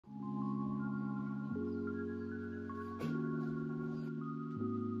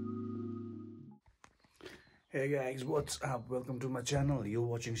Hey guys, what's up? Welcome to my channel. You're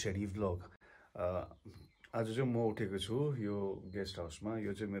watching Shady Vlog. आज चाहिँ म उठेको छु यो गेस्ट हाउसमा.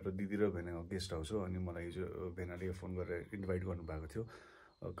 यो चाहिँ मेरो दिदी र भेनाको गेस्ट हाउस हो. अनि मलाई हिजो भेनाले फोन गरेर इन्भाइट गर्नुभएको थियो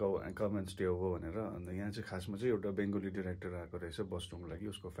कम एन्ड स्टे हो भनेर. अन्त यहाँ चाहिँ खासमा चाहिँ एउटा बेङ्गोली डिरेक्टर आएको रहेछ बस्नुको लागि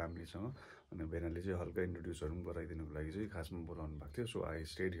उसको फ्यामिलीसँग. अनि भेनाले चाहिँ हल्का इन्ट्रोड्युसहरू पनि गराइदिनुको लागि चाहिँ खासमा बोलाउनु भएको थियो. So I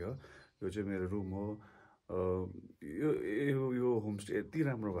stayed here. यो चाहिँ मेरो रुम हो. यो होमस्टे यति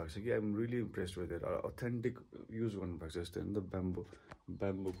राम्रो भएको छ कि I'm really impressed with it. Authentic use गर्नुभएको छ. जस्तै नि त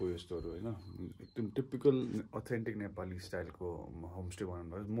ब्याम्बोको यस्तोहरू होइन, एकदम टिपिकल अथेन्टिक नेपाली स्टाइलको होमस्टे बनाउनु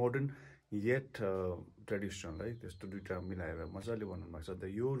भएको छ. मोडर्न येट ट्रेडिसनल है, त्यस्तो दुइटा मिलाएर मजाले बनाउनु भएको छ. अन्त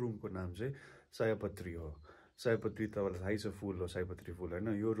यो रुमको नाम चाहिँ सयपत्री हो. सयपत्री तपाईँलाई थाहै छ फुल हो, सयपत्री फुल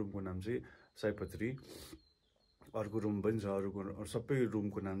होइन. यो रुमको नाम चाहिँ सयपत्री. अर्को रुम पनि छ. अरूको सबै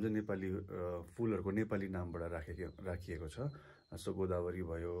रुमको नाम चाहिँ नेपाली फुलहरूको नेपाली नामबाट राखिएको छ. जस्तो गोदावरी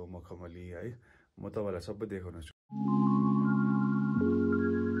भयो, मखमली है. म तपाईँलाई सबै देखाउनु छु.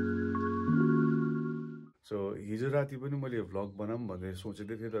 सो हिजो राति पनि मैले भ्लग बनाऊँ भनेर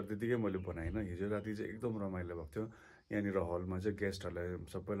सोचेको थिएँ, तर त्यतिकै मैले बनाइनँ. हिजो राति चाहिँ एकदम रमाइलो भएको थियो. यहाँनिर हलमा चाहिँ गेस्टहरूलाई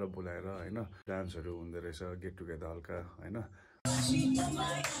सबैलाई बोलाएर होइन डान्सहरू हुँदो रहेछ, गेट टुगेदर हल्का होइन.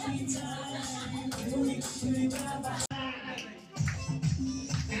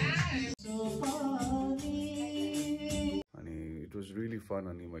 अनि इट वाज रियली फन.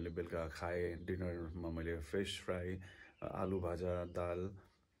 अनि मैले बेलुका खाएँ. डिनरमा मैले फ्रेस फ्राई, आलु भाजा, दाल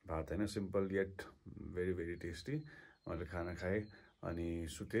भात होइन, simple yet very very tasty मैले खाना खाएँ. अनि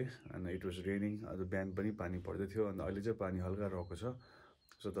सुतेँ. अनि इट वाज रेनिङ. आज बिहान पनि पानी पर्दै थियो. अन्त अहिले चाहिँ पानी हल्का रहेको छ.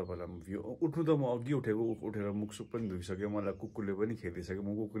 सो तपाईँलाई भ्यू उठ्नु त म अघि उठेर मुखसुख पनि धोइसक्यो. मलाई कुकुरले पनि खेदिसक्यो.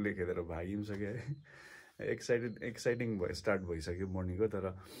 म कुकुरले खेदेर भागि पनि सकेँ है. एक्साइटिङ भयो, स्टार्ट भइसक्यो मर्निङको.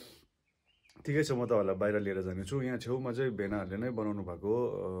 तर ठिकै छ, म तपाईँहरूलाई बाहिर लिएर जानेछु. यहाँ छेउमा चाहिँ भेनाहरूले नै बनाउनु भएको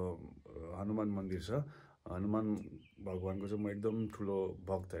हनुमान मन्दिर छ. हनुमान भगवानको चाहिँ म एकदम ठुलो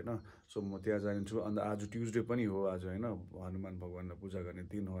भक्त होइन. सो म त्यहाँ जानेछु. अन्त आज ट्युजडे पनि हो आज होइन, हनुमान भगवानलाई पूजा गर्ने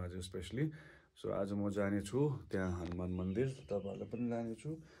दिन हो आज स्पेसली. सो आज म जानेछु त्यहाँ हनुमान मन्दिर, तपाईँहरूलाई पनि लानेछु.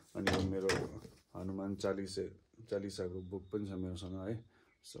 अनि मेरो हनुमान चालिसाको बुक पनि छ मेरोसँग है.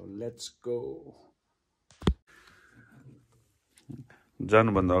 So let's go.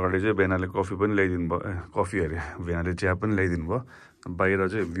 जानुभन्दा अगाडि चाहिँ भेनाले कफी पनि ल्याइदिनु भयो. कफी अरे, भेनाले चिया पनि ल्याइदिनु भयो. बाहिर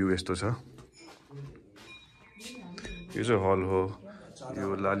चाहिँ भ्यू यस्तो छ. यो चाहिँ हल हो. यो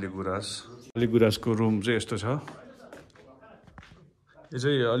लालीगुराँसको रुम चाहिँ यस्तो छ. यो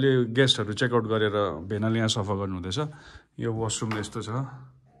चाहिँ अलि गेस्टहरू चेकआउट गरेर भेनाले यहाँ सफा गर्नु हुँदैछ. यो वासरुम यस्तो छ,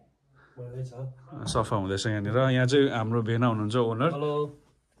 सफा हुँदैछ यहाँनिर. यहाँ चाहिँ हाम्रो भेना हुनुहुन्छ ओनर.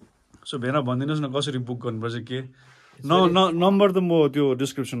 सो भेना भनिदिनुहोस् न कसरी बुक गर्नुपर्छ के. नम्बर त म त्यो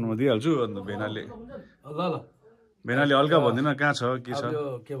डिस्क्रिप्सनमा दिइहाल्छु. अन्त भेनाले हल्का भनिदिनु कहाँ छ के छ.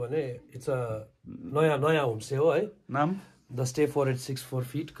 के भने इट्स अ नयाँ होमस्टे हो है. नाम द स्टे 4864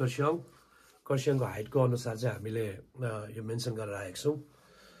 फिट कर्सियङको हाइटको अनुसार चाहिँ हामीले यो मेन्सन गरेर आएको छौँ.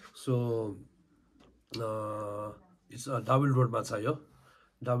 सो इट्स डाबल रोडमा छ. यो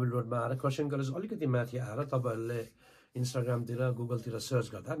डाबल रोडमा आएर कर्सियङ कलेज अलिकति माथि आएर तपाईँहरूले इन्स्टाग्रामतिर गुगलतिर सर्च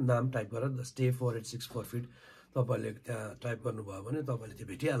गर्दा नाम टाइप गरेर द स्टे 4864 फिट तपाईँहरूले त्यहाँ टाइप गर्नुभयो भने तपाईँले त्यो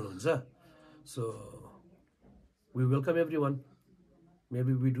भेटिहाल्नुहुन्छ. So we welcome everyone.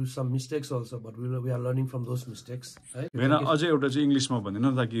 Maybe we do some mistakes also, but we are learning from those mistakes. Right? भेना अझै एउटा चाहिँ इङ्ग्लिसमा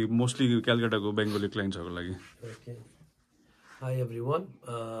भनिदिनु ताकि मोस्टली क्यालकाटाको बेङ्गोली क्लाइन्ट्सहरूको लागि. Okay. Hi everyone.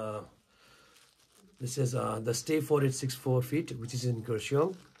 This is the stay 4864 feet, which is in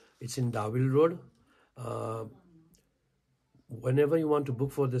Kurseong. It's in Dawil Road. Whenever you want to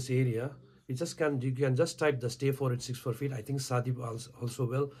book for this area, you can just type the stay 4864 feet. I think Sadib also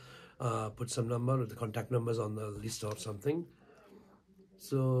will put some number, the contact numbers on the list or something.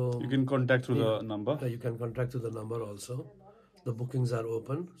 So you can contact through the number. You can contact through the number also. The bookings are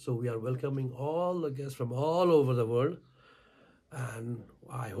open, so we are welcoming all the guests from all over the world. And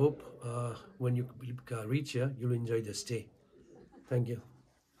I hope when you reach here, you'll enjoy the stay. Thank you.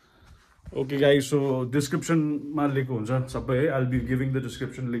 Okay guys, so description ma lekho huncha sabai hai. I'll be giving the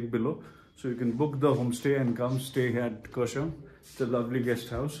description link below, so you can book the homestay and come stay at Kurseong. It's a lovely guest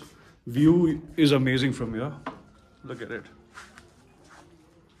house. View is amazing from here. Look at it.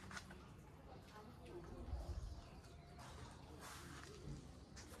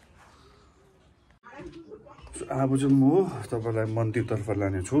 So अब चाहिँ म तपाईलाई मन्दिरतर्फ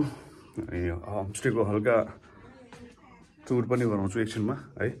लानेछु. होमस्टेको हल्का tour पनि गराउँछु एकछिनमा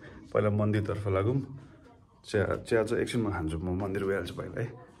है. पहिला मन्दिरतर्फ लागौँ. चिया चाहिँ एकछिनमा खान्छु. म मन्दिर गइहाल्छु पहिला है.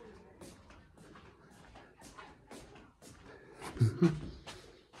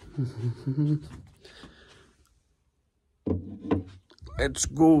 Let's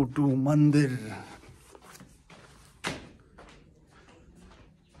go to Mandir.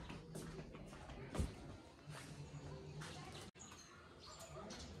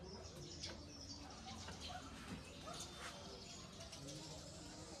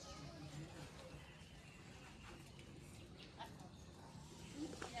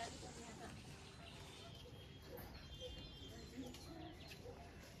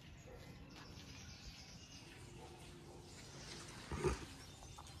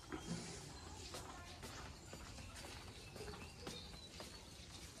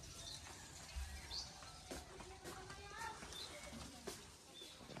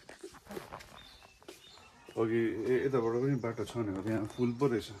 अघि यताबाट पनि बाटो छ नि त्यहाँ फुल पो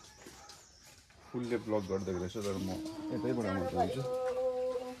रहेछ फुलले ब्लक गरिदिएको रहेछ तर म यतैबाट म जान्छु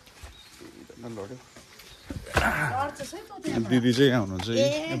लड्यो दिदी चाहिँ यहाँ हुनुहुन्छ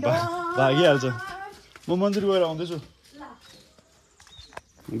भागिहाल्छ म मन्दिर गएर आउँदैछु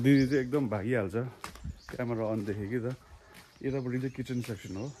दिदी चाहिँ एकदम भागिहाल्छ क्यामेरा अन देखेँ कि त यतापट्टि चाहिँ किचन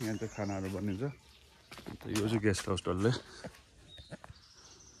सेक्सन हो यहाँ चाहिँ खानाहरू बनिन्छ अन्त यो चाहिँ गेस्ट हाउस डल्लै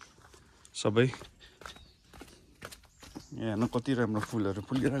सबै यहाँ हेर्नु कति राम्रो फुलहरू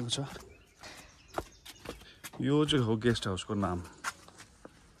फुलिरहेको छ यो चाहिँ हो गेस्ट हाउसको नाम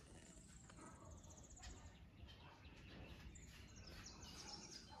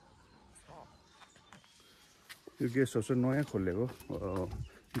यो गेस्ट हाउस चाहिँ नयाँ खोलेको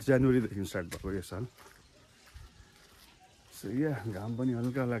जनवरीदेखि स्टार्ट भएको यो साल सो यहाँ घाम पनि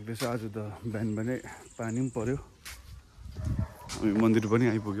हल्का लाग्दैछ आज त बिहान बिहानै पानी पनि पर्यो हामी मन्दिर पनि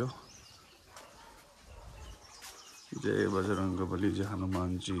आइपुग्यो जय बजरङ्गबली जय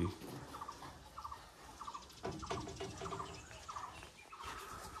हनुमानजी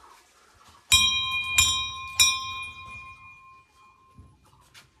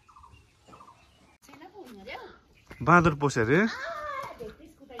बाँदर पस्यो अरे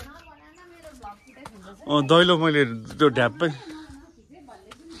दैलो मैले त्यो ढ्याप्पै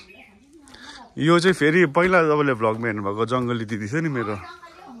यो चाहिँ फेरि पहिला तपाईँले भ्लगमा हेर्नुभएको जङ्गली दिदी थियो नि मेरो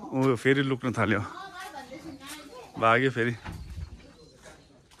ऊ फेरि लुक्न थाल्यो भाग्यो फेरि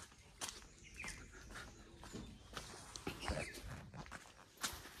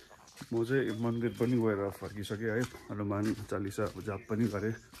म चाहिँ मन्दिर पनि गएर फर्किसकेँ है हनुमान चालिसा जाप पनि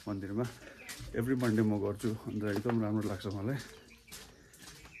गरेँ मन्दिरमा एभ्री मन्डे म गर्छु अन्त एकदम राम्रो लाग्छ मलाई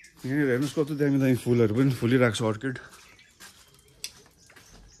यहाँनिर हेर्नुहोस् कति दामी दामी फुलहरू पनि फुलिरहेको छ अर्किड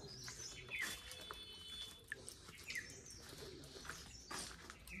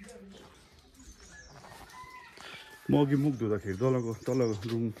म अघि मुख धुँदाखेरि तल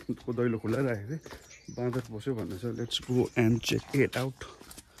रुमको दैलो खुलाइराखेको थिएँ बाँदर पस्यो भन्दैछ let's go and check it out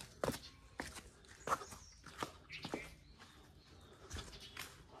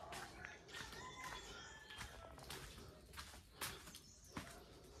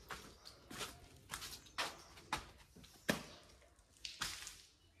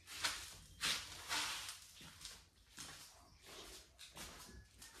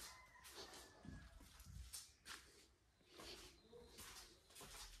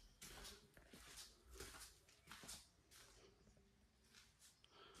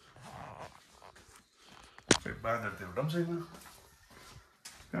बाँदर त एउटा पनि छैन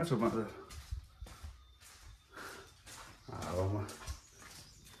कहाँ छ बाँदर हावामा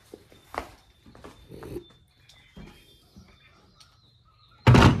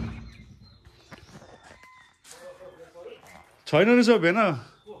छैन रहेछ भेन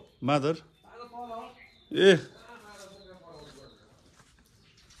बाँदर ए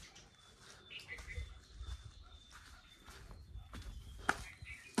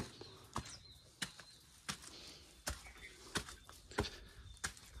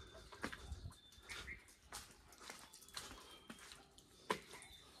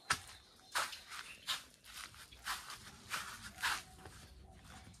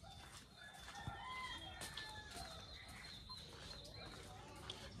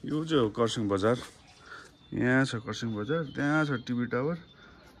यो चाहिँ हो कर्सियङ बजार यहाँ छ कर्सियङ बजार त्यहाँ छ टिभी टावर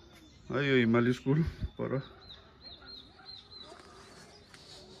है यो हिमाली स्कुल पर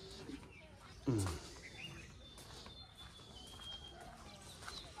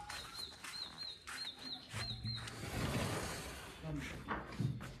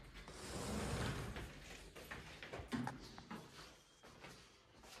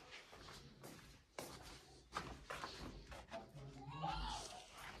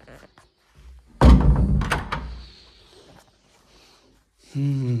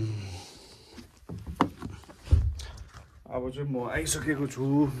अब चाहिँ म आइसकेको छु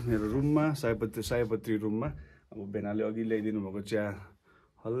मेरो रुममा सयपत्री रुममा अब भेनाले अघि ल्याइदिनु भएको चिया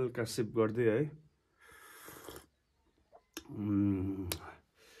हल्का सिप गर्दै है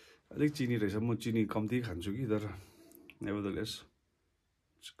अलिक चिनी रहेछ म चिनी कम्ती खान्छु कि तर नेभरदलेस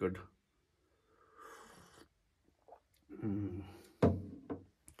इट्स गुड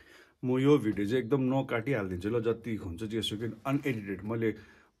म यो भिडियो चाहिँ एकदम नकाटी हालिदिन्छु ल जति हुन्छ जेसुकै अनएडिटेड मैले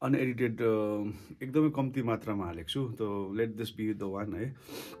अनएडिटेड एकदमै कम्ती मात्रामा हालेको छु त let this be the one है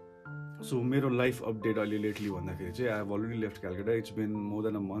सो मेरो लाइफ अपडेट अहिले लेटली भन्दाखेरि चाहिँ I have already left Calcutta it's been more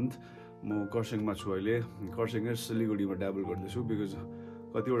than a month म कर्सियङमा छु अहिले कर्सियङ सिलगढीमा ट्राभल गर्दैछु बिकज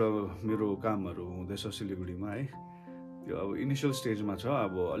कतिवटा मेरो कामहरू हुँदैछ सिलगढीमा है त्यो अब इनिसियल स्टेजमा छ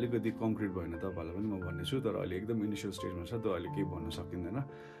अब अलिकति कङ्क्रिट भएन तपाईँहरूलाई पनि म भन्नेछु तर अहिले एकदम इनिसियल स्टेजमा छ त अहिले केही भन्न सकिँदैन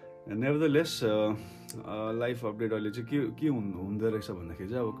नेभरदलेस लाइफ अपडेट अहिले चाहिँ के हुँदो रहेछ भन्दाखेरि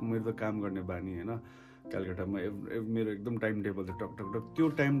चाहिँ अब मेरो त काम गर्ने बानी होइन कलकत्तामा मेरो एकदम टाइम टेबल थियो टक टक टक त्यो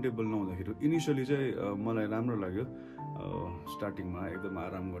टाइम टेबल नहुँदाखेरि इनिसियली चाहिँ मलाई राम्रो लाग्यो स्टार्टिङमा एकदम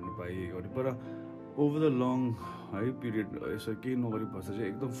आराम गर्नु पाएँ गरेँ तर ओभर द लङ है पिरियड यसो केही नगरी बस्दा चाहिँ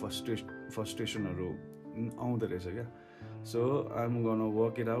एकदम फ्रस्ट्रेसनहरू आउँदो रहेछ क्या so I am gonna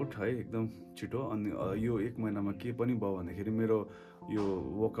work it out है एकदम छिटो अनि यो 1 महिनामा के पनि भयो भन्दाखेरि मेरो यो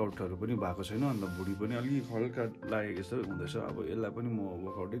वर्कआउटहरू पनि भएको छैन अन्त भुँडी पनि अलिक हल्का लागेको जस्तो हुँदैछ अब यसलाई पनि म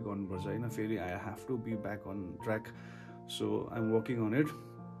वर्कआउटै गर्नुपर्छ होइन फेरि I have to be back on track so I am working on it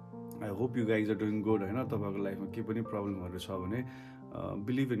I hope you guys are doing good होइन तपाईँको लाइफमा के पनि प्रब्लमहरू छ भने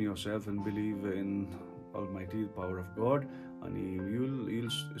believe in your self and believe in Almighty power of God अनि you'll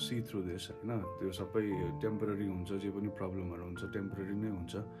see through this होइन त्यो सबै टेम्पोररी हुन्छ जे पनि प्रब्लमहरू हुन्छ टेम्पोररी नै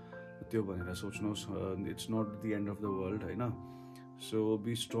हुन्छ त्यो भनेर सोच्नुहोस् it's not the and of the world होइन so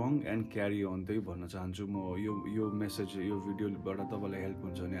be strong and carry on त्यही भन्न चाहन्छु म यो मेसेज यो भिडियोबाट तपाईँलाई हेल्प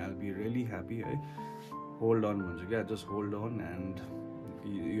हुन्छ भने आई बी रियली ह्याप्पी है होल्ड अन भन्छु क्या just hold on and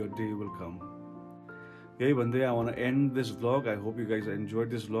your day will come. यही भन्दै I want to end this vlog. I hope you guys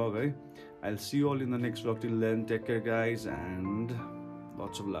enjoyed this vlog. I'll see you all in the next vlog. Till then, take care guys and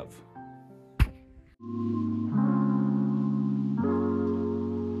lots of love.